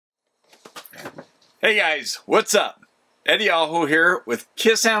Hey guys, what's up? Eddie Aho here with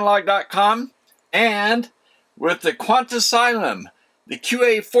kissanalog.com and with the Quant Asylum, the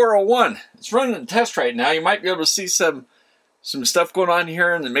QA401. It's running a test right now. You might be able to see some stuff going on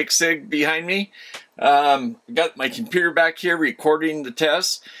here in the mix sig behind me. I got my computer back here recording the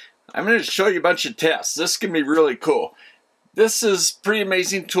tests. I'm going to show you a bunch of tests. This can be really cool. This is a pretty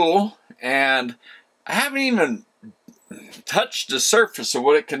amazing tool, and I haven't even touched the surface of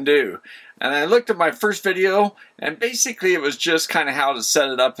what it can do. And I looked at my first video, and basically it was just kind of how to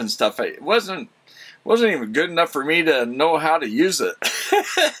set it up and stuff. It wasn't even good enough for me to know how to use it.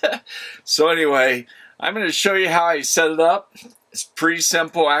 So anyway, I'm going to show you how I set it up. It's pretty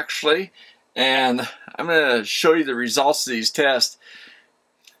simple actually, and I'm going to show you the results of these tests.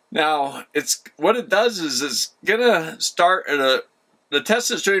 Now, what it does is it's going to start at the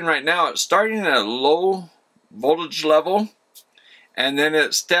test it's doing right now, it's starting at a low voltage level, and then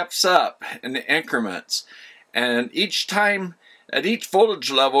it steps up in the increments, and each time at each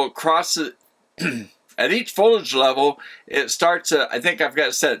voltage level it crosses at each voltage level it starts at, I think I've got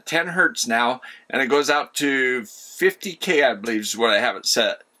it set at 10 hertz now, and it goes out to 50k, I believe is what I have it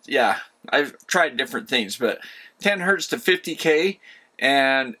set. Yeah, I've tried different things, but 10 hertz to 50k,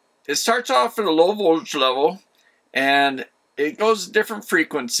 and it starts off at a low voltage level and it goes to different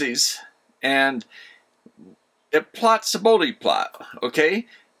frequencies, and it plots the Borbede plot, okay?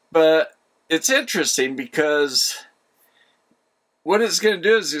 But it's interesting because what it's going to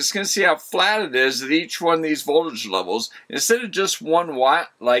do is it's going to see how flat it is at each one of these voltage levels. Instead of just 1 watt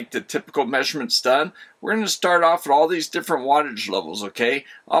like the typical measurements done, we're going to start off at all these different wattage levels, okay?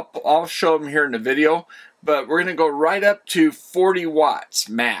 I'll show them here in the video, but we're going to go right up to 40 watts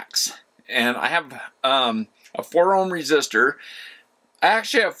max. And I have a 4 ohm resistor. I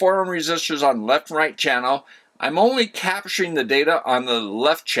actually have 4 ohm resistors on the left and right channel. I'm only capturing the data on the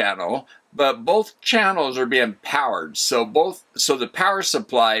left channel, but both channels are being powered. So the power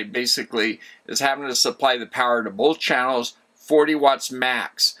supply basically is having to supply the power to both channels, 40 watts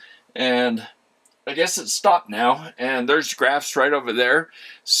max. And I guess it's stopped now, and there's graphs right over there.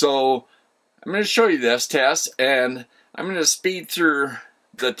 So I'm going to show you this test, and I'm going to speed through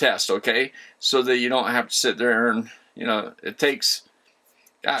the test, okay? So that you don't have to sit there and, you know, it takes,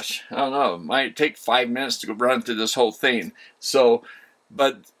 gosh, I don't know, it might take 5 minutes to run through this whole thing. So,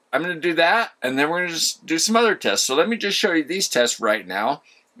 but I'm going to do that, and then we're going to just do some other tests. So let me just show you these tests right now,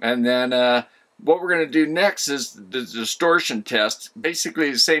 and then what we're going to do next is the distortion test.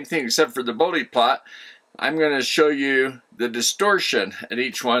 Basically the same thing except for the Borbede plot. I'm going to show you the distortion at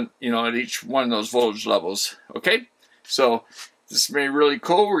each one, you know, at each one of those voltage levels. Okay, so this is going to be really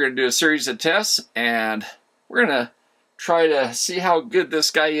cool. We're going to do a series of tests, and we're going to try to see how good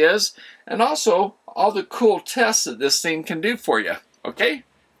this guy is, and also all the cool tests that this thing can do for you. Okay?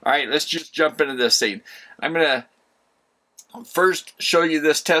 All right, let's just jump into this thing. I'm going to first show you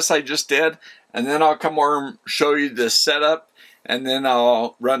this test I just did, and then I'll come over and show you the setup, and then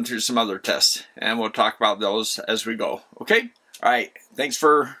I'll run through some other tests, and we'll talk about those as we go. Okay? All right, thanks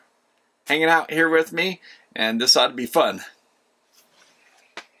for hanging out here with me, and this ought to be fun.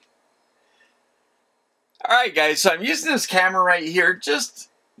 Alright guys, so I'm using this camera right here just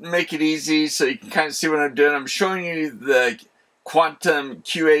to make it easy so you can kind of see what I'm doing. I'm showing you the Quantum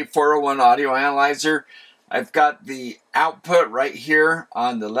QA401 audio analyzer. I've got the output right here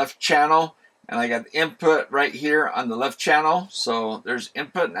on the left channel, and I got the input right here on the left channel. So there's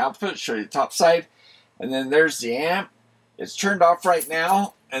input and output, show you the top side, and then there's the amp. It's turned off right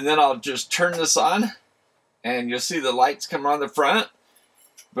now, and then I'll just turn this on and you'll see the lights come on the front.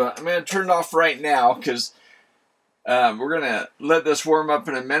 But I'm going to turn it off right now because we're going to let this warm up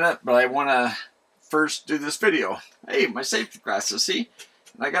in a minute, but I want to first do this video. Hey, my safety glasses, see?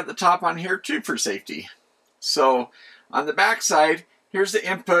 And I got the top on here too for safety. So on the back side, here's the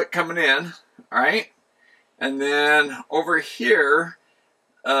input coming in, all right? And then over here,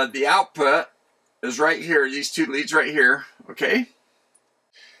 the output is right here, these two leads right here, okay?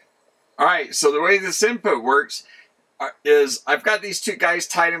 All right, so the way this input works is I've got these two guys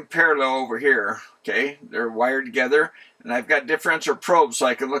tied in parallel over here, okay? They're wired together, and I've got differential probes so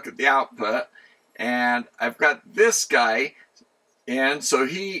I can look at the output, and I've got this guy, and so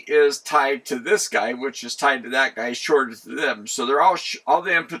he is tied to this guy, which is tied to that guy, shorted to them. So they're all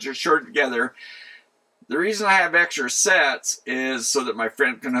the inputs are shorted together. The reason I have extra sets is so that my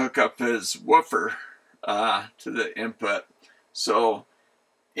friend can hook up his woofer to the input. So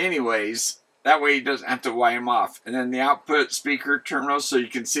anyways, that way he doesn't have to wire them off. And then the output speaker terminals, so you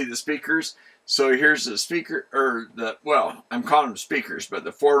can see the speakers. So here's the speaker, or the, well, I'm calling them speakers, but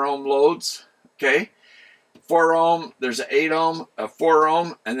the 4 ohm loads, okay? 4 ohm, there's an 8 ohm, a 4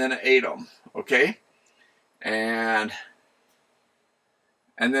 ohm, and then an 8 ohm, okay? And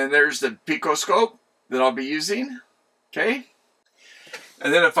then there's the picoscope that I'll be using. Okay.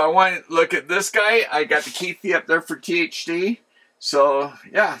 And then if I want to look at this guy, I got the Keithy up there for THD. So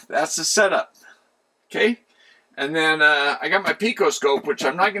yeah, that's the setup. Okay. And then I got my picoscope, which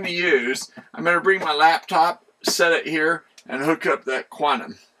I'm not going to use. I'm going to bring my laptop, set it here, and hook up that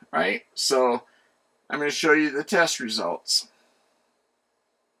quantum. Right. So I'm going to show you the test results.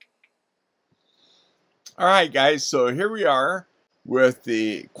 All right, guys. So here we are with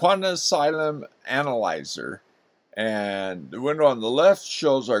the Quant Asylum analyzer. And the window on the left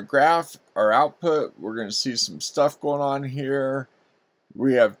shows our graph, our output. We're going to see some stuff going on here.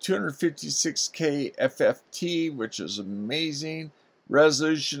 We have 256K FFT, which is amazing.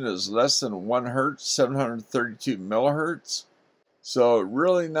 Resolution is less than 1 hertz, 732 millihertz. So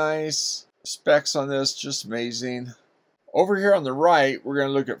really nice specs on this, just amazing. Over here on the right, we're going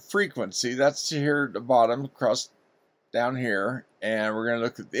to look at frequency. That's here at the bottom, across down here. And we're going to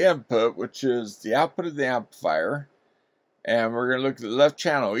look at the input, which is the output of the amplifier. And we're going to look at the left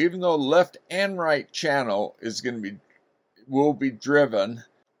channel. Even though left and right channel is going to be, will be driven,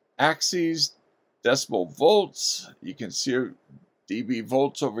 axes, decibel volts. You can see dB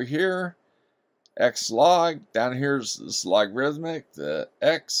volts over here. X log. Down here is this logarithmic, the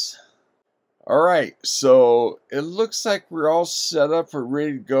X. All right, so it looks like we're all set up. We're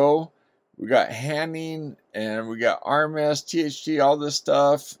ready to go. We got Hanning and we got RMS, THD, all this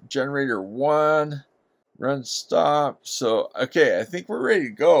stuff. Generator 1, run stop. So, okay, I think we're ready to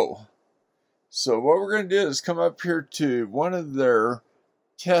go. So what we're going to do is come up here to one of their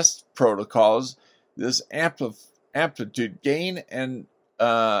test protocols, this amplitude gain, and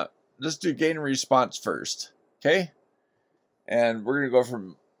let's do gain and response first, okay? And we're going to go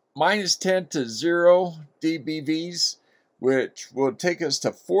from -10 to 0 dBVs, which will take us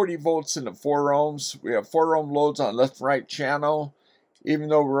to 40 volts into 4 ohms. We have 4 ohm loads on left and right channel. Even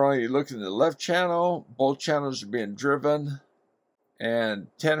though we're only looking at the left channel, both channels are being driven. And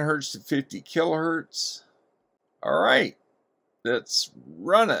 10 hertz to 50 kilohertz. All right, let's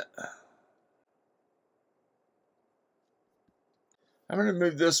run it. I'm going to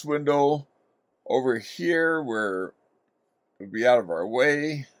move this window over here where it'll be out of our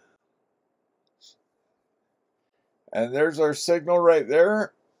way. And there's our signal right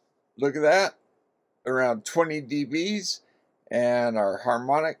there. Look at that, around 20 dBs. And our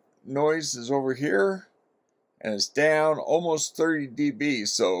harmonic noise is over here. And it's down almost 30 dB,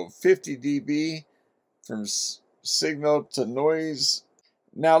 so 50 dB from signal to noise.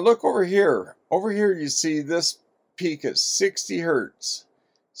 Now look over here. Over here you see this peak at 60 hertz.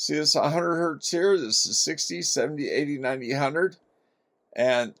 See this 100 hertz here? This is 60, 70, 80, 90, 100.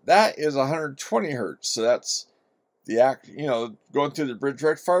 And that is 120 hertz. So that's the going through the bridge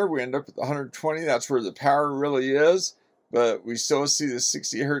rectifier, we end up at 120. That's where the power really is. But we still see the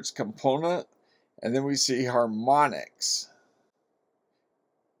 60 hertz component. And then we see harmonics.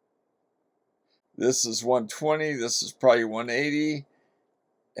 This is 120, this is probably 180,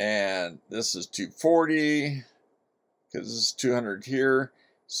 and this is 240, because this is 200 here.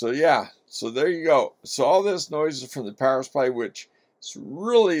 So yeah, so there you go. So all this noise is from the power supply, which is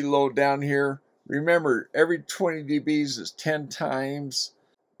really low down here. Remember, every 20 dBs is 10 times.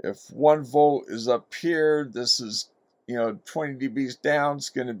 If 1 volt is up here, this is, 20 dBs down, it's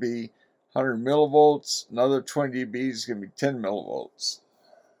going to be 100 millivolts. Another 20 dB is going to be 10 millivolts.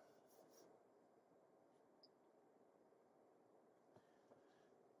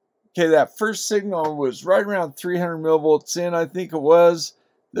 Okay, that first signal was right around 300 millivolts in, I think it was.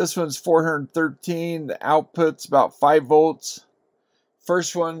 This one's 413. The output's about 5 volts.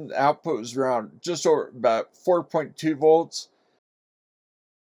 First one, the output was around just over about 4.2 volts.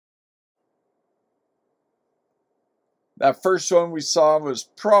 That first one we saw was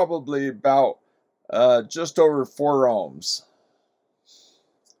probably about just over 4 ohms.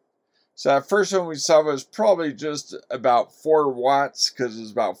 So that first one we saw was probably just about 4 watts because it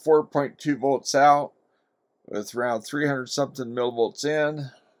was about 4.2 volts out with around 300 something millivolts in.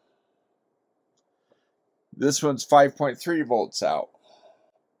 This one's 5.3 volts out.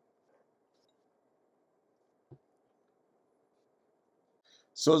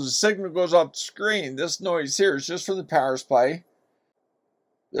 So as the signal goes off the screen, this noise here is just from the power supply.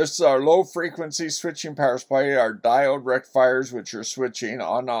 This is our low frequency switching power supply, our diode rectifiers, which are switching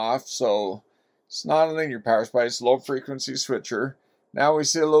on off. So it's not a linear power supply, it's a low frequency switcher. Now we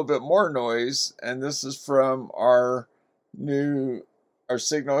see a little bit more noise, and this is from our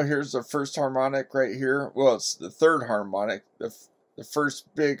signal. Here's the first harmonic right here. Well, it's the third harmonic, the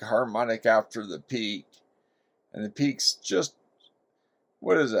first big harmonic after the peak. And the peak's just,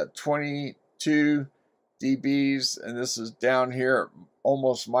 what is that, 22 dBs, and this is down here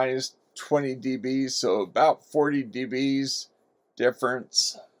almost minus 20 dBs, so about 40 dBs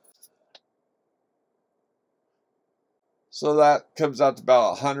difference. So that comes out to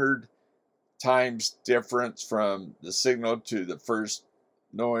about 100 times difference from the signal to the first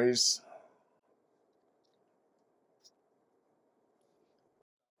noise.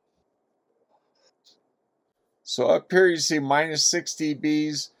 So up here you see minus 6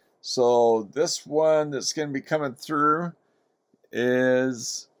 dBs. So this one that's going to be coming through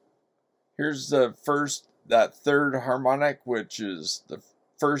is, here's the first, that third harmonic, which is the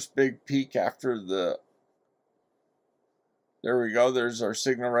first big peak after the, there we go, there's our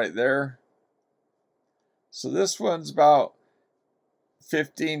signal right there. So this one's about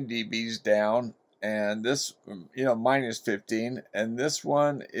 15 dBs down, and this, you know, minus 15, and this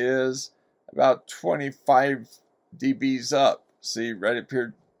one is about 25 dBs up. See, right up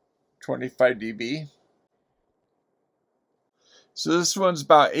here, 25 dB. So this one's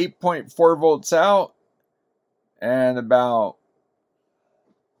about 8.4 volts out and about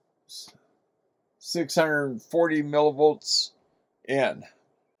 640 millivolts in.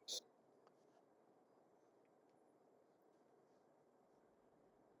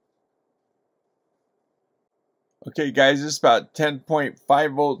 Okay guys, it's about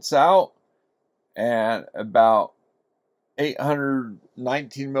 10.5 volts out and about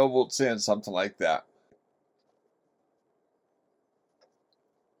 819 millivolts in, something like that.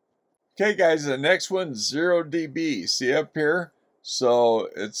 Okay guys, the next one's 0 dB. See up here? So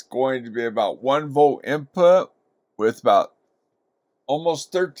it's going to be about 1 volt input with about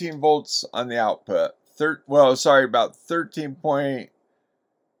almost 13 volts on the output. About 13.5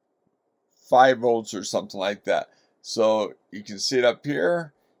 volts or something like that. So you can see it up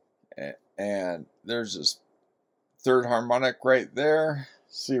here, and there's this third harmonic right there.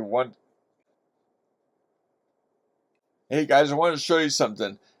 See one. Hey guys, I want to show you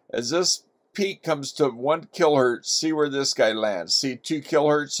something. As this peak comes to 1 kilohertz, see where this guy lands. See 2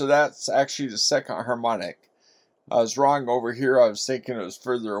 kilohertz, so that's actually the second harmonic. I was wrong over here. I was thinking it was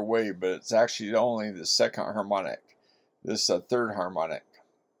further away, but it's actually only the second harmonic. This is a third harmonic.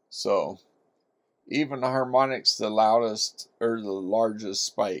 So even harmonics, the loudest or the largest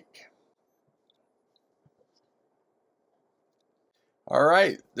spike. All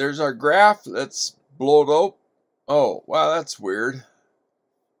right, there's our graph. Let's blow it up. Oh, wow, that's weird.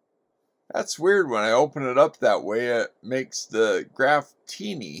 That's weird. When I open it up that way, it makes the graph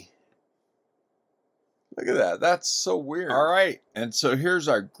teeny. Look at that. That's so weird. All right, and so here's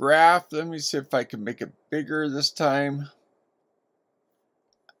our graph. Let me see if I can make it bigger this time.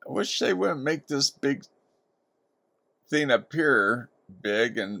 I wish they wouldn't make this big thing up here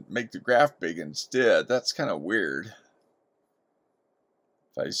big and make the graph big instead. That's kind of weird.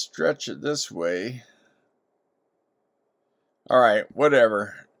 If I stretch it this way. All right,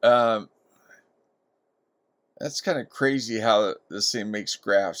 whatever. That's kind of crazy how this thing makes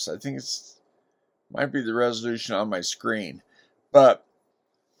graphs. I think it's might be the resolution on my screen. But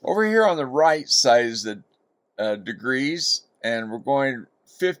over here on the right side is the degrees, and we're going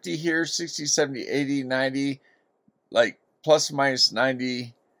 50 here, 60, 70, 80, 90, like plus or minus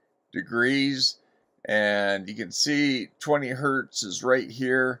 90 degrees. And you can see 20 hertz is right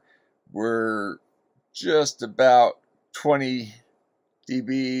here. We're just about 20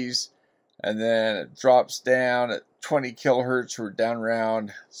 dBs, and then it drops down at 20 kilohertz. We're down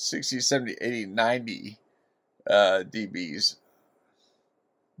around 60, 70, 80, 90 dBs,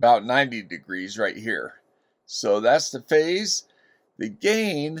 about 90 degrees right here. So that's the phase. The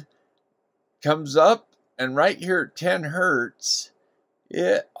gain comes up, and right here at 10 hertz,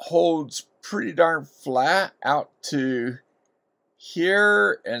 it holds pretty darn flat out to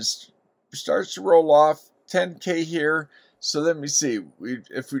here and starts to roll off 10K here. So let me see,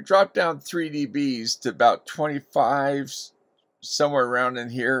 if we drop down 3 dBs to about 25, somewhere around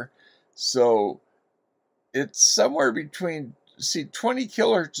in here, so it's somewhere between, see, 20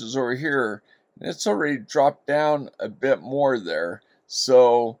 kilohertz is over here, and it's already dropped down a bit more there.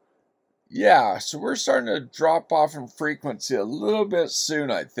 So yeah, so we're starting to drop off in frequency a little bit soon,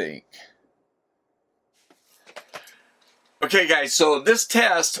 I think. Okay guys, so this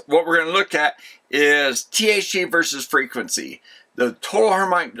test, what we're going to look at is THD versus frequency. The total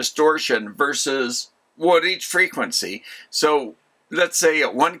harmonic distortion versus what each frequency. So let's say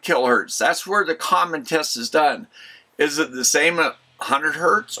at 1 kilohertz, that's where the common test is done. Is it the same at 100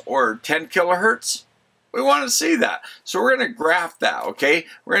 hertz or 10 kilohertz? We want to see that. So we're going to graph that, okay?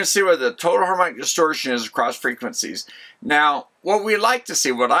 We're going to see what the total harmonic distortion is across frequencies. Now, what we like to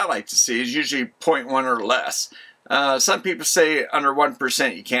see, what I like to see, is usually 0.1 or less. Some people say under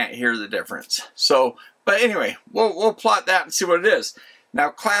 1% you can't hear the difference. So, but anyway, we'll plot that and see what it is. Now,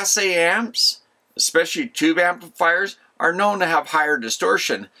 Class A amps, especially tube amplifiers, are known to have higher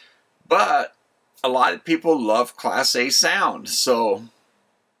distortion, but a lot of people love Class A sound. So,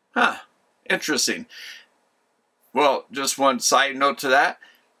 interesting. Well, just one side note to that.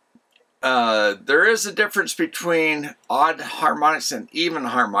 There is a difference between odd harmonics and even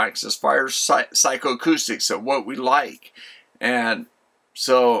harmonics as far as psychoacoustics of what we like. And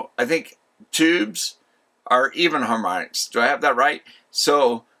so I think tubes are even harmonics. Do I have that right?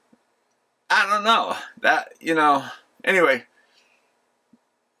 So I don't know. That, you know, anyway,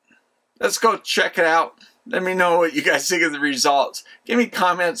 let's go check it out. Let me know what you guys think of the results. Give me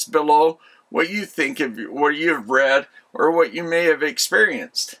comments below what you think of what you've read or what you may have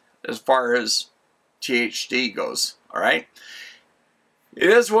experienced as far as THD goes. All right. It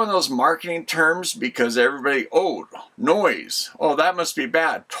is one of those marketing terms because everybody, oh, noise. Oh, that must be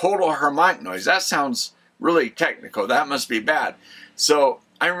bad. Total harmonic noise. That sounds really technical. That must be bad. So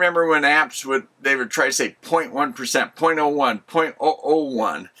I remember when amps they would try to say 0.1%, 0.01,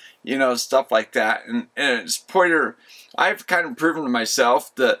 0.001, you know, stuff like that. And it's pointer. I've kind of proven to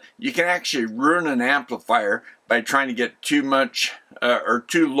myself that you can actually ruin an amplifier by trying to get too much or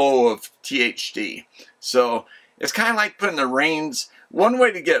too low of THD. So it's kind of like putting the reins. One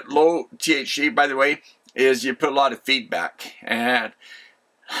way to get low THD, by the way, is you put a lot of feedback. And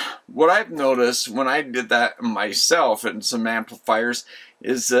what I've noticed when I did that myself in some amplifiers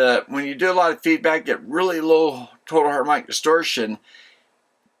is that when you do a lot of feedback, get really low total harmonic distortion,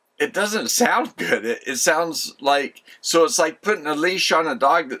 it doesn't sound good. It sounds like, so it's like putting a leash on a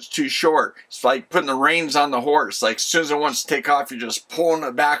dog that's too short. It's like putting the reins on the horse. Like as soon as it wants to take off, you're just pulling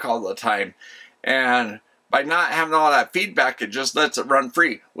it back all the time. And by not having all that feedback, it just lets it run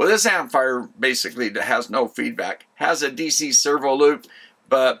free. Well, this amplifier basically has no feedback. Has a DC servo loop,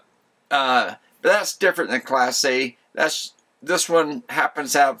 but that's different than Class A. This one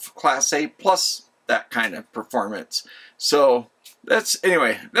happens to have Class A plus that kind of performance. So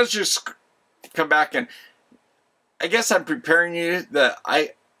anyway, let's just come back, and I guess I'm preparing you that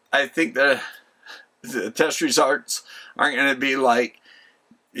I think that the test results aren't going to be like,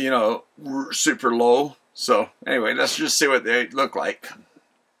 you know, super low. So anyway, let's just see what they look like.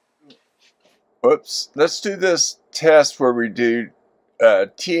 Whoops. Let's do this test where we do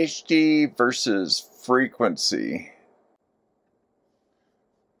THD versus frequency.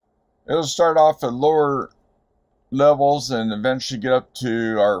 It'll start off at lower levels and eventually get up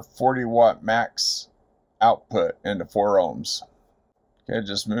to our 40 watt max output into 4 ohms. Okay,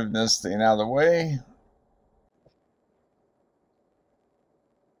 just moving this thing out of the way.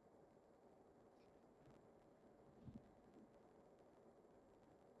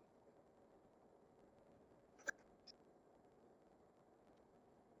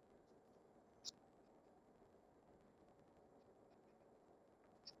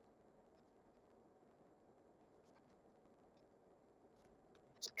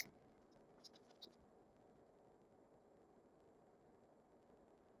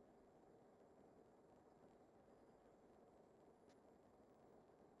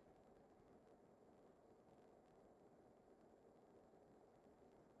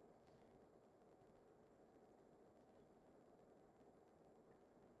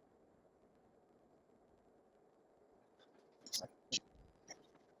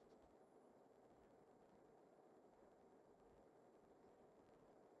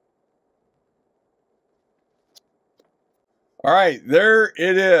 All right, there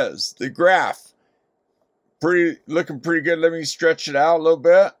it is, the graph. Looking pretty good. Let me stretch it out a little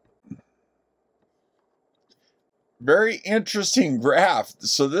bit. Very interesting graph.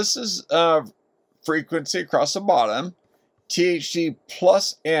 So this is frequency across the bottom, THD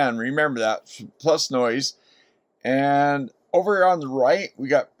plus N, remember that, plus noise. And over here on the right, we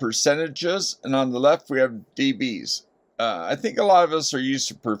got percentages, and on the left, we have dBs. I think a lot of us are used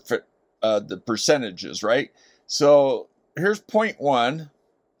to the percentages, right? So here's 0.1.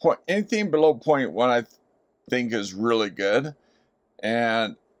 Anything below 0.1, I think is really good.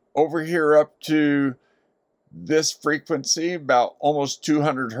 And over here up to this frequency, about almost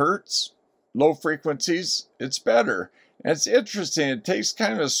 200 hertz, low frequencies, it's better. And it's interesting, it takes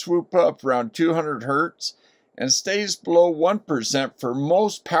kind of a swoop up around 200 hertz and stays below 1% for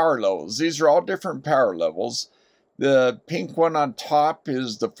most power levels. These are all different power levels. The pink one on top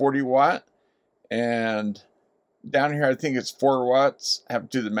is the 40 watt, and down here I think it's 4 watts. I have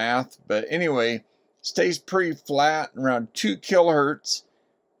to do the math, but anyway, stays pretty flat around 2 kilohertz.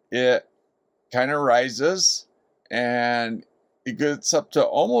 It kind of rises, and it gets up to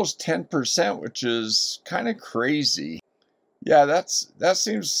almost 10%, which is kind of crazy. Yeah, that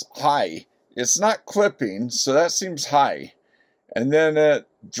seems high. It's not clipping, so that seems high. And then it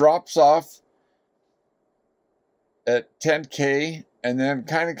drops off at 10K and then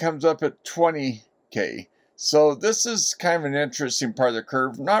kind of comes up at 20K. So this is kind of an interesting part of the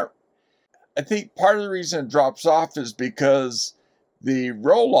curve. I think part of the reason it drops off is because the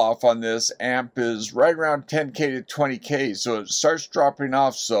roll off on this amp is right around 10K to 20K, so it starts dropping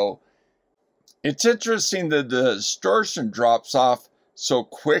off. So it's interesting that the distortion drops off so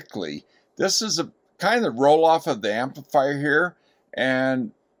quickly. This is a kind of roll off of the amplifier here,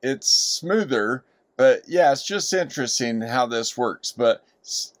 and it's smoother. But yeah, it's just interesting how this works. But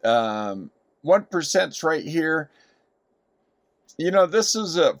 1%'s right here. You know, this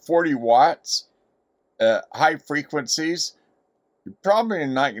is at 40 watts, high frequencies. You're probably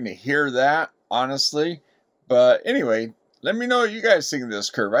not going to hear that, honestly. But anyway, let me know what you guys think of this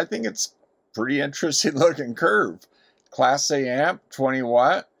curve. I think it's pretty interesting looking curve. Class A amp, 20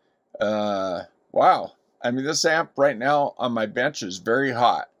 watt. Wow. I mean, this amp right now on my bench is very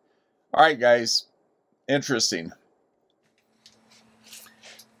hot. All right, guys. Interesting.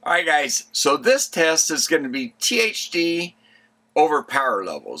 All right, guys. So this test is going to be THD over power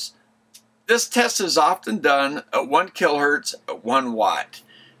levels. This test is often done at 1 kilohertz at 1 watt.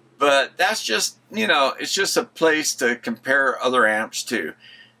 But that's just, you know, it's just a place to compare other amps to.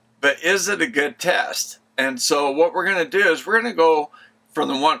 But is it a good test? And so what we're going to do is we're going to go from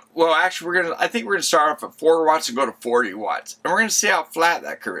the one, well, actually, I think we're going to start off at 4 watts and go to 40 watts. And we're going to see how flat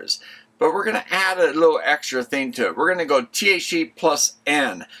that curve is. But we're going to add a little extra thing to it. We're going to go THD plus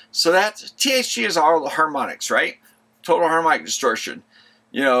N. So that's, THD is all the harmonics, right? Total harmonic distortion.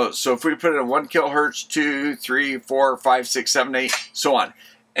 You know, so if we put it at 1 kilohertz, 2, 3, 4, 5, 6, 7, 8, so on.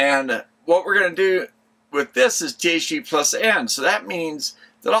 And what we're going to do with this is THD plus N. So that means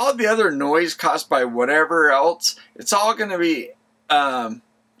that all the other noise caused by whatever else, it's all going to be,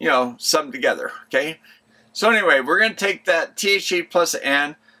 you know, summed together, okay? So anyway, we're going to take that THD plus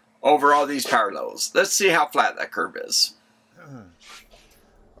N over all these power levels. Let's see how flat that curve is.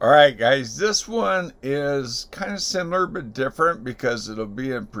 All right, guys, this one is kind of similar but different because it'll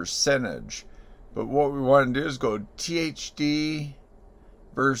be in percentage. But what we want to do is go THD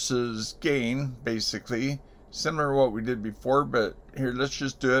versus gain, basically. Similar to what we did before, but here, let's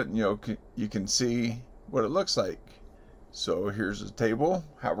just do it, and you can see what it looks like. So here's the table,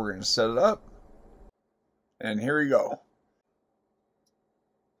 how we're going to set it up. And here we go.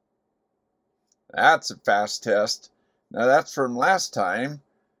 That's a fast test. Now that's from last time.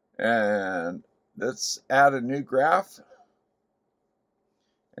 And let's add a new graph.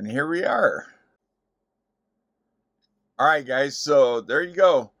 And here we are. All right, guys, so there you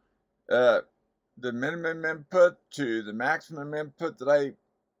go. The minimum input to the maximum input that I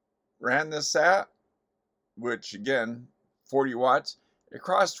ran this at, which again, 40 watts. It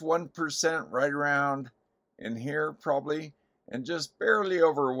crossed 1% right around in here probably, and just barely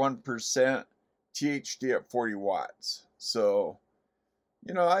over 1% THD at 40 watts. So,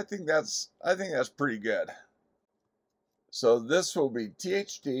 you know, I think that's pretty good. So this will be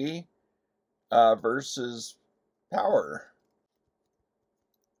THD versus power.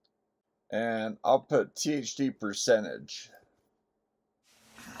 And I'll put THD percentage.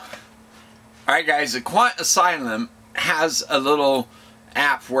 Alright guys, the Quant Asylum has a little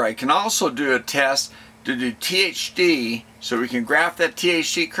app where I can also do a test to do THD, so we can graph that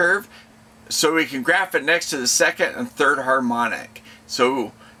THD curve, so we can graph it next to the second and third harmonic.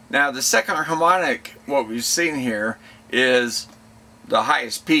 So now the second harmonic, what we've seen here, is the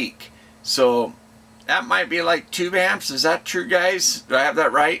highest peak. So that might be like 2 amps. Is that true, guys? Do I have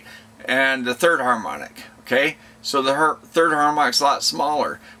that right? And the third harmonic, okay? So the third harmonic's a lot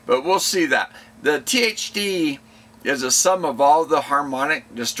smaller, but we'll see that. The THD is a sum of all the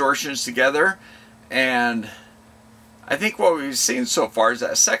harmonic distortions together, and I think what we've seen so far is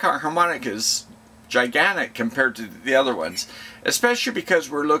that second harmonic is gigantic compared to the other ones, especially because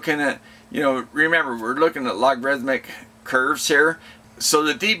we're looking at, you know, remember, we're looking at logarithmic curves here. So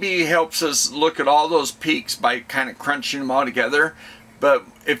the dB helps us look at all those peaks by kind of crunching them all together. But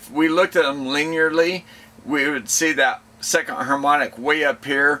if we looked at them linearly, we would see that second harmonic way up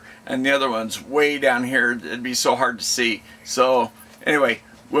here and the other ones way down here. It'd be so hard to see. So anyway,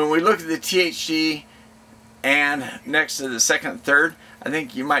 when we look at the THD and next to the second and third, I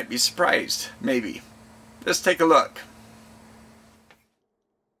think you might be surprised, maybe. Let's take a look.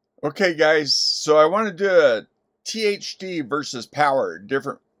 Okay guys, so I want to do a THD versus power,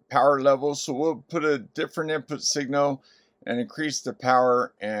 different power levels. So we'll put a different input signal and increase the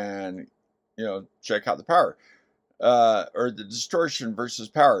power and, you know, check out the power. or the distortion versus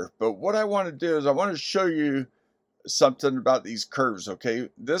power. But what I want to do is I want to show you something about these curves, okay?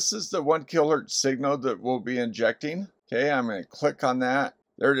 This is the 1 kilohertz signal that we'll be injecting. Okay, I'm going to click on that.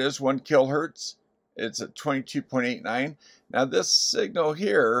 There it is, 1 kilohertz. It's at 22.89. Now this signal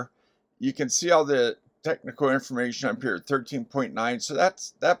here, you can see all the technical information up here, 13.9. So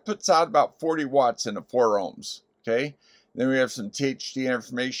that puts out about 40 watts into 4 ohms. Okay, then we have some THD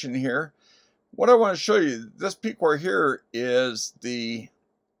information here. What I want to show you, this peak right here is the,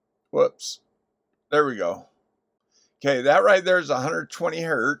 whoops, there we go. Okay, that right there is 120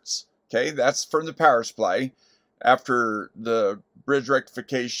 hertz. Okay, that's from the power supply after the bridge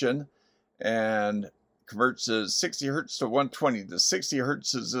rectification and converts to 60 hertz to 120. The 60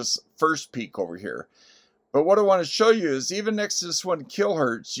 hertz is this first peak over here. But what I want to show you is even next to this 1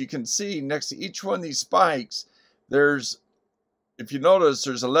 kilohertz, you can see next to each one of these spikes, there's, if you notice,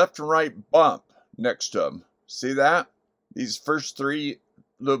 there's a left and right bump next to them. See that? These first 3,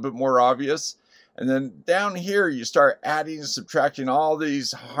 a little bit more obvious. And then down here, you start adding and subtracting all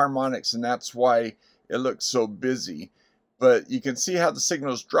these harmonics, and that's why it looks so busy. But you can see how the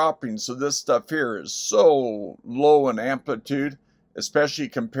signal is dropping. So this stuff here is so low in amplitude, especially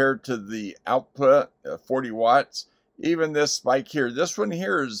compared to the output, 40 watts. Even this spike here, this one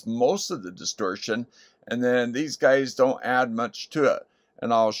here is most of the distortion. And then these guys don't add much to it.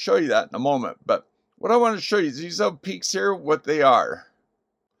 And I'll show you that in a moment. But what I want to show you is these little peaks here, what they are.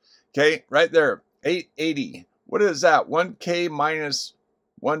 Okay, right there, 880. What is that? 1K minus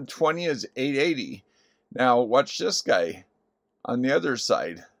 120 is 880. Now watch this guy on the other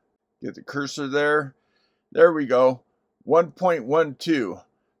side. Get the cursor there. There we go. 1.12.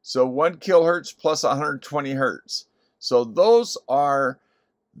 So 1 kilohertz plus 120 hertz. So those are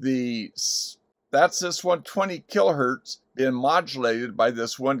that's this 120 kilohertz being modulated by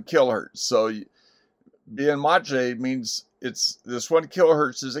this 1 kilohertz. So being modulated means it's this 1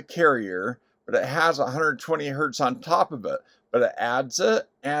 kilohertz is a carrier, but it has 120 hertz on top of it. But it adds it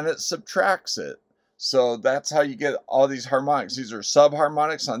and it subtracts it. So that's how you get all these harmonics. These are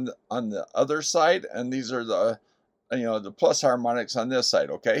subharmonics on the other side, and these are the the plus harmonics on this side.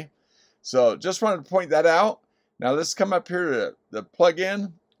 Okay, so just wanted to point that out. Now let's come up here to the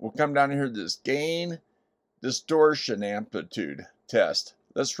plug-in. We'll come down here to this gain distortion amplitude test.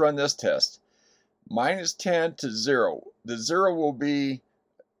 Let's run this test. -10 to 0. The 0 will be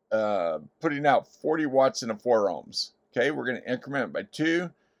putting out 40 watts into 4 ohms. Okay, we're going to increment it by 2.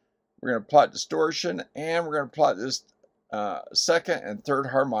 We're going to plot distortion, and we're going to plot this second and third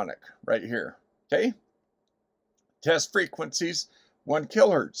harmonic right here. Okay, test frequencies 1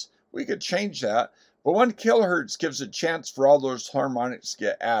 kilohertz. We could change that, but 1 kilohertz gives a chance for all those harmonics to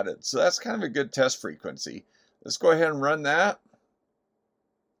get added. So that's kind of a good test frequency. Let's go ahead and run that.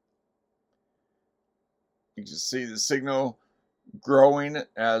 You can see the signal growing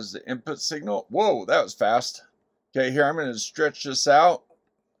as the input signal. Whoa, that was fast. Okay, here I'm going to stretch this out.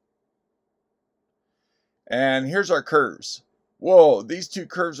 And here's our curves. Whoa, these two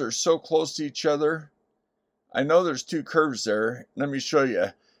curves are so close to each other. I know there's 2 curves there. Let me show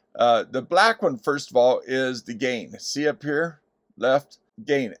you. The black one, first of all, is the gain. See up here, left,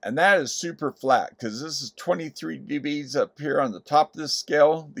 gain. And that is super flat because this is 23 dBs up here on the top of this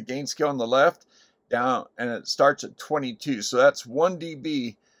scale, the gain scale on the left, down, and it starts at 22. So that's 1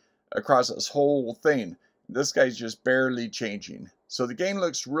 dB across this whole thing. This guy's just barely changing. So the gain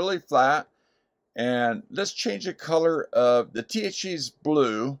looks really flat. And let's change the color of the THD's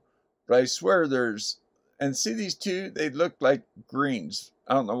blue, but I swear there's, and see these two, they look like greens.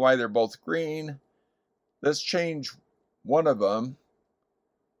 I don't know why they're both green. Let's change one of them,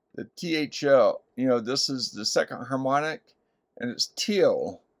 the THL. This is the second harmonic, and it's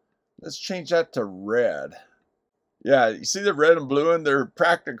teal. Let's change that to red. Yeah, you see the red and blue, and they're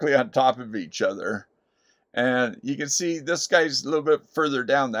practically on top of each other. And you can see this guy's a little bit further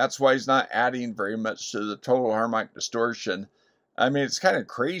down. That's why he's not adding very much to the total harmonic distortion. I mean, it's kind of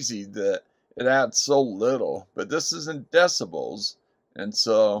crazy that it adds so little, but this is in decibels. And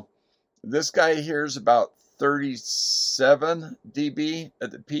so this guy here is about 37 dB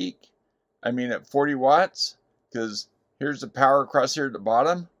at the peak. I mean, at 40 watts, because here's the power across here at the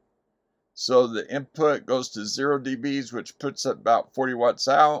bottom. So the input goes to 0 dBs, which puts about 40 watts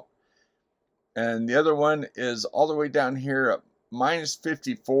out. And the other one is all the way down here at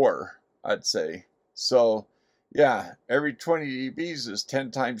 -54, I'd say. So, yeah, every 20 dBs is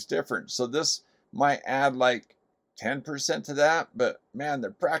 10 times different. So this might add like 10% to that, but man,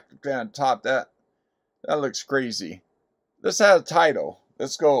 they're practically on top. That looks crazy. Let's add a title.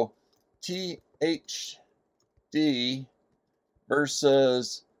 Let's go THD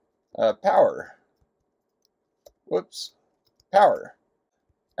versus power. whoops, power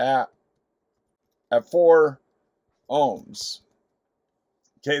at 4 ohms.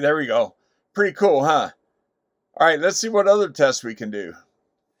 Okay, there we go. Pretty cool, huh? All right, let's see what other tests we can do.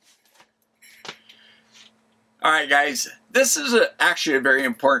 All right, guys, this is actually a very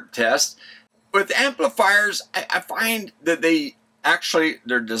important test. With amplifiers, I find that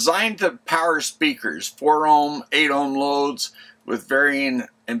they're designed to power speakers, 4 ohm, 8 ohm loads with varying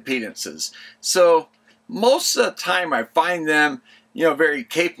impedances. So most of the time I find them, very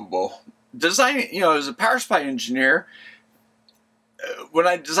capable. Designing, as a power supply engineer, when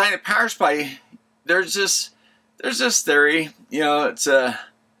I design a power supply, there's this theory, it's a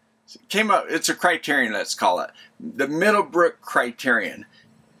criterion, let's call it, the Middlebrook criterion.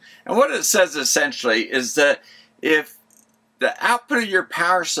 And what it says essentially is that if the output of your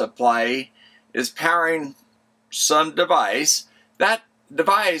power supply is powering some device, that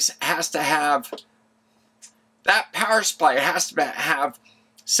device has to have, that power supply has to have,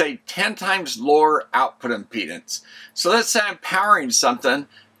 say, 10 times lower output impedance. So let's say I'm powering something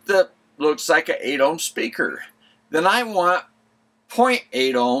that looks like an 8 ohm speaker. Then I want 0.8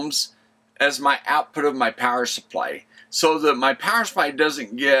 ohms as my output of my power supply, so that my power supply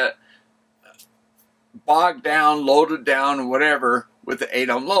doesn't get bogged down, loaded down, whatever, with the 8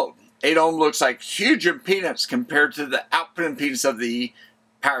 ohm load. 8 ohm looks like huge impedance compared to the output impedance of the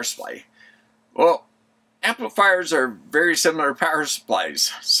power supply. Well, amplifiers are very similar power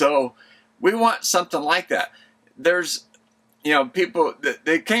supplies, so we want something like that. There's, people,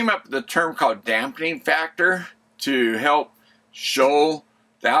 they came up with a term called dampening factor to help show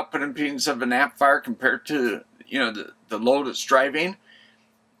the output impedance of an amplifier compared to, the load it's driving.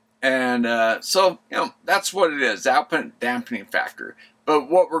 And so, that's what it is, the output dampening factor. But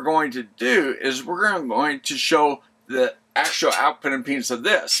what we're going to do is we're going to show the actual output impedance of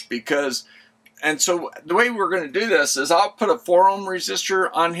this, and so the way we're going to do this is I'll put a 4 ohm resistor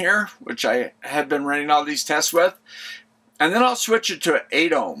on here, which I have been running all these tests with, and then I'll switch it to an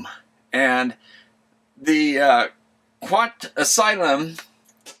 8 ohm. And the Quant Asylum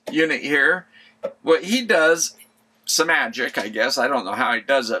unit here, what he does, some magic, I guess. I don't know how he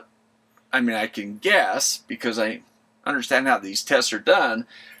does it. I mean, I can guess because I understand how these tests are done.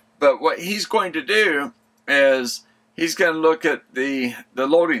 But what he's going to do is he's going to look at the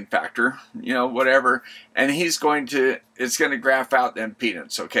loading factor, whatever, and it's going to graph out the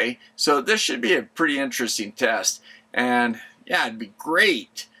impedance, okay? So this should be a pretty interesting test. And yeah, it'd be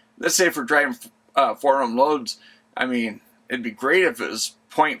great. Let's say if we're driving 4 ohm loads, I mean, it'd be great if it was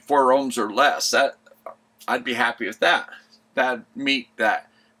 0.4 ohms or less. I'd be happy with that. That'd meet that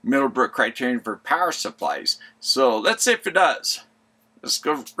Middlebrook criterion for power supplies. So let's see if it does. Let's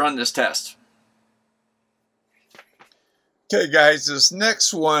go run this test. Okay, guys, this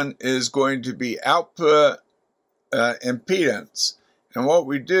next one is going to be output impedance. And what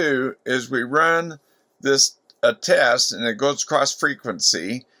we do is we run this test, and it goes across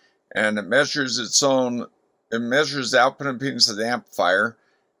frequency, and it measures the output impedance of the amplifier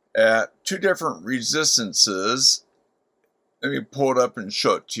at 2 different resistances. Let me pull it up and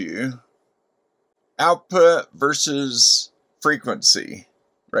show it to you. Output versus frequency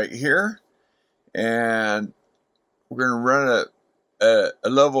right here. And we're going to run a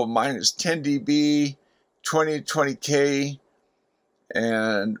level of minus 10 dB, 20K,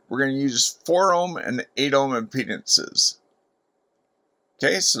 and we're going to use 4 ohm and 8 ohm impedances.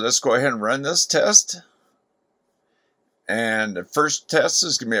 Okay, so let's go ahead and run this test. And the first test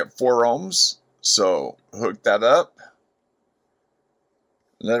is going to be at 4 ohms. So hook that up.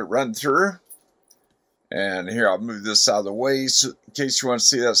 Let it run through. And here, I'll move this out of the way so in case you want to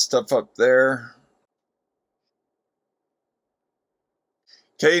see that stuff up there.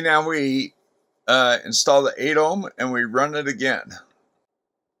 Okay, now we install the 8 ohm and we run it again.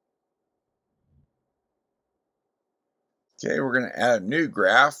 Okay, we're going to add a new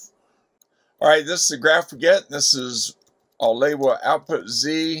graph. All right, this is the graph we get. This is, I'll label output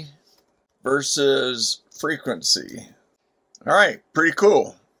Z versus frequency. All right, pretty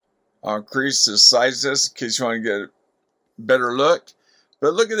cool. I'll increase the size of this in case you want to get a better look.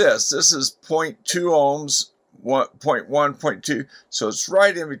 But look at this. This is 0.2 ohms, 0.1, 0.2. So it's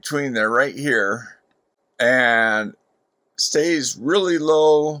right in between there, right here. And stays really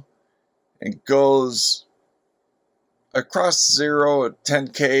low and goes across 0 at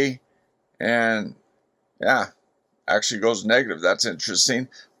 10K. And yeah, actually goes negative. That's interesting.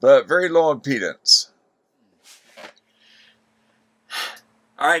 But very low impedance.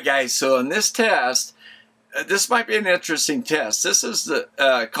 All right, guys, so in this test, this might be an interesting test. This is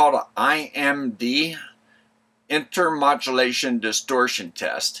called an IMD, intermodulation distortion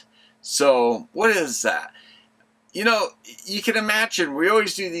test. So what is that? you know, you can imagine, we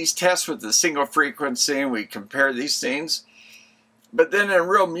always do these tests with the single frequency and we compare these things. But then in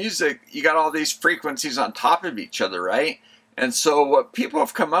real music, you got all these frequencies on top of each other, right? And so what people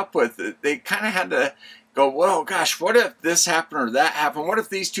have come up with, they kind of had to go, well, gosh, what if this happened or that happened? What if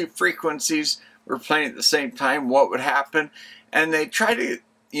these two frequencies were playing at the same time? What would happen? And they try to,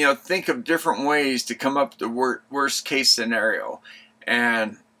 you know, think of different ways to come up with the worst case scenario.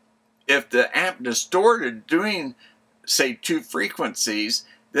 And if the amp distorted doing, say, two frequencies,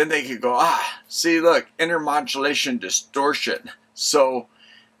 then they could go, see, look, intermodulation distortion. So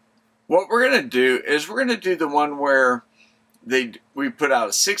what we're going to do is we're going to do the one where we put out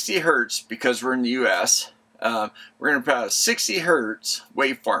a 60 hertz because we're in the US. We're going to put out a 60 hertz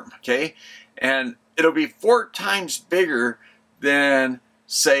waveform, okay? And it'll be 4 times bigger than,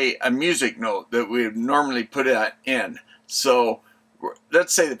 say, a music note that we would normally put it in. So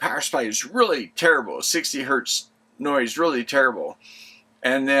let's say the power supply is really terrible, 60 hertz noise, really terrible.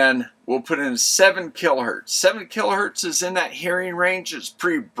 And then we'll put in 7 kilohertz. 7 kilohertz is in that hearing range. It's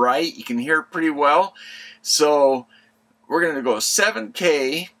pretty bright. You can hear it pretty well. So we're going to go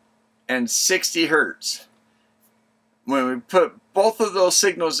 7K and 60 hertz. When we put both of those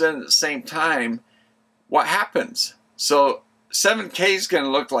signals in at the same time, what happens? So 7K is going to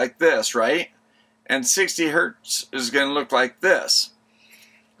look like this, right? And 60 hertz is going to look like this.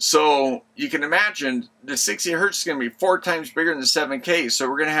 So you can imagine the 60 hertz is going to be 4 times bigger than the 7K. So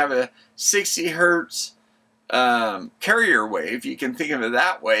we're going to have a 60 hertz carrier wave. You can think of it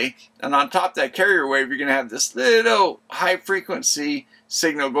that way. And on top of that carrier wave, you're going to have this little high frequency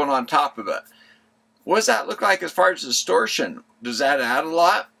signal going on top of it. What does that look like as far as distortion? Does that add a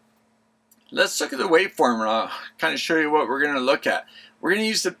lot? Let's look at the waveform and I'll kind of show you what we're going to look at. We're going to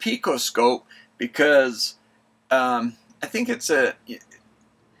use the picoscope because I think it's a...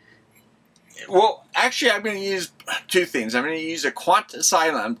 Well, actually, I'm going to use 2 things. I'm going to use a Quant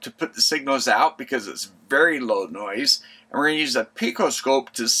Asylum to put the signals out because it's very low noise. And we're going to use a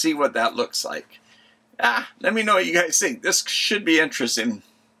picoscope to see what that looks like. Let me know what you guys think. This should be interesting.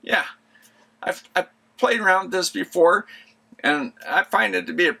 Yeah, I've played around with this before, and I find it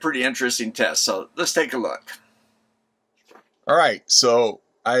to be a pretty interesting test. So let's take a look. All right, so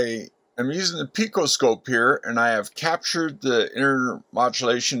I'm using the picoscope here, and I have captured the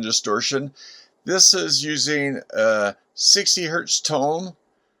intermodulation distortion. This is using a 60 hertz tone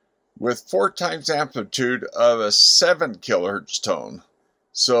with 4 times amplitude of a 7 kilohertz tone.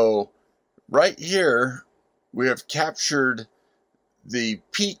 So right here, we have captured the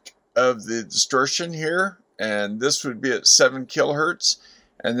peak of the distortion here, and this would be at 7 kilohertz.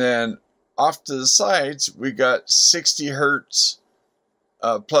 And then off to the sides, we got 60 hertz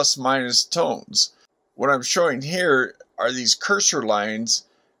plus minus tones. What I'm showing here are these cursor lines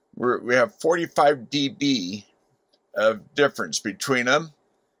where we have 45 dB of difference between them,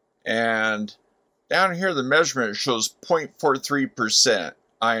 and down here the measurement shows 0.43%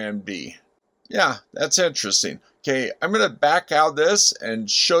 IMD. Yeah, that's interesting. Okay, I'm going to back out this and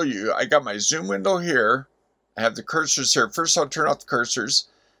show you. I got my zoom window here. I have the cursors here. First I'll turn off the cursors.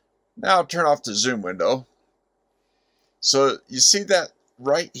 Now I'll turn off the zoom window. So you see that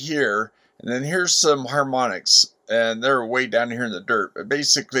right here, and then here's some harmonics, and they're way down here in the dirt, but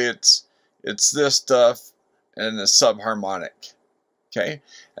basically it's this stuff and the subharmonic. Okay,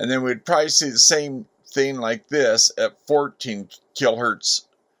 and then we'd probably see the same thing like this at 14 kilohertz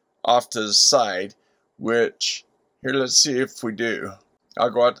off to the side, which here, let's see if we do. I'll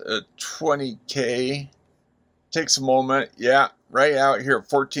go out to 20K. Takes a moment. Yeah, right out here,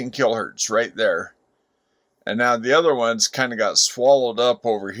 14 kilohertz right there. And now the other ones kind of got swallowed up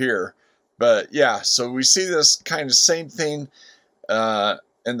over here. But yeah, so we see this kind of same thing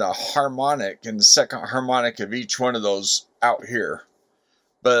in the harmonic, in the second harmonic of each one of those out here.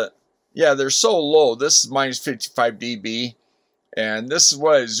 But yeah, they're so low. This is minus 55 dB. And this is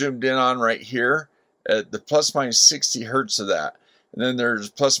what I zoomed in on right here at the plus minus 60 hertz of that. And then there's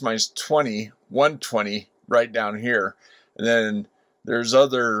plus minus 20, 120 right down here. And then there's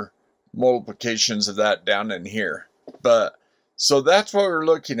other multiplications of that down in here. But so that's what we're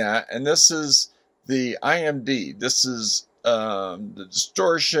looking at, and this is the IMD. This is the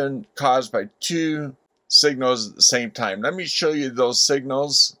distortion caused by 2 signals at the same time. Let me show you those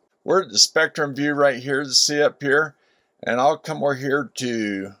signals. We're at the spectrum view right here, to see up here, and I'll come over here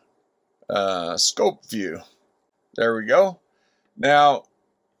to scope view. There we go. Now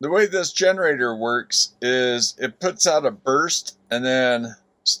the way this generator works is it puts out a burst and then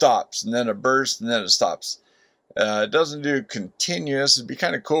stops, and then a burst, and then it stops. It doesn't do continuous. It'd be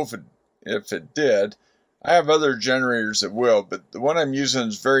kind of cool if it did. I have other generators that will, but the one I'm using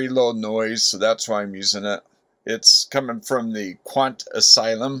is very low noise, so that's why I'm using it. It's coming from the Quant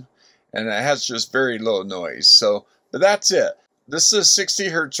Asylum, and it has just very low noise. So, but that's it. This is 60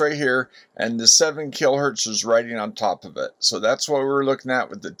 hertz right here, and the 7 kilohertz is riding on top of it. So that's what we're looking at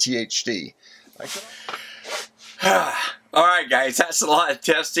with the THD. All right, guys, that's a lot of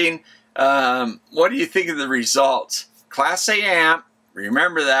testing. What do you think of the results? Class A amp,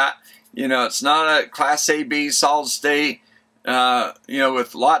 remember that. You know, it's not a Class AB solid state, you know,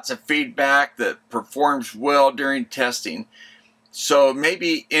 with lots of feedback that performs well during testing. So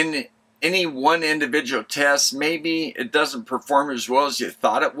maybe in any one individual test, maybe it doesn't perform as well as you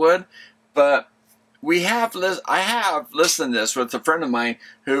thought it would, but I have listened to this with a friend of mine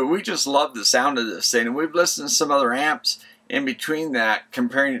who we just love the sound of this thing, and we've listened to some other amps in between that,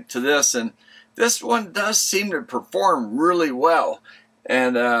 comparing it to this, and this one does seem to perform really well.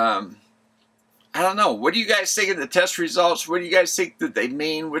 And I don't know, what do you guys think of the test results? What do you guys think that they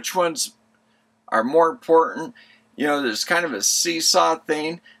mean? Which ones are more important? You know, there's kind of a seesaw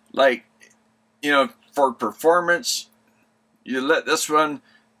thing, like, you know, for performance, you let this one,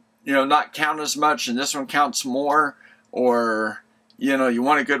 you know, not count as much and this one counts more, or, you know, you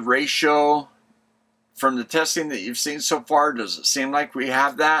want a good ratio. From the testing that you've seen so far, does it seem like we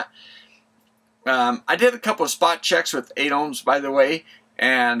have that? I did a couple of spot checks with 8 ohms, by the way,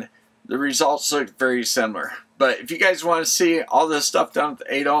 and the results look very similar. But if you guys want to see all this stuff done with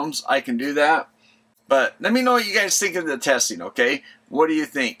 8 ohms, I can do that. But let me know what you guys think of the testing, okay? What do you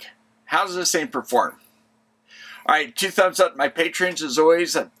think? How does this thing perform? All right, 2 thumbs up to my patrons as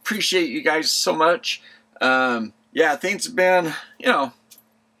always. I appreciate you guys so much. Yeah, things have been, you know,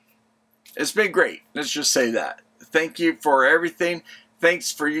 it's been great. Let's just say that. Thank you for everything.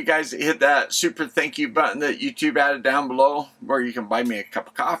 Thanks for you guys that hit that super thank you button that YouTube added down below, where you can buy me a cup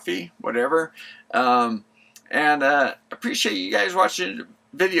of coffee, whatever. Appreciate you guys watching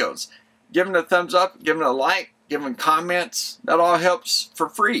videos. Give them a thumbs up, give them a like, give them comments. That all helps for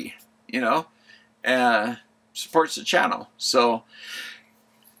free, you know, supports the channel. So,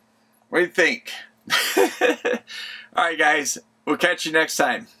 what do you think? All right, guys, we'll catch you next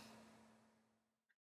time.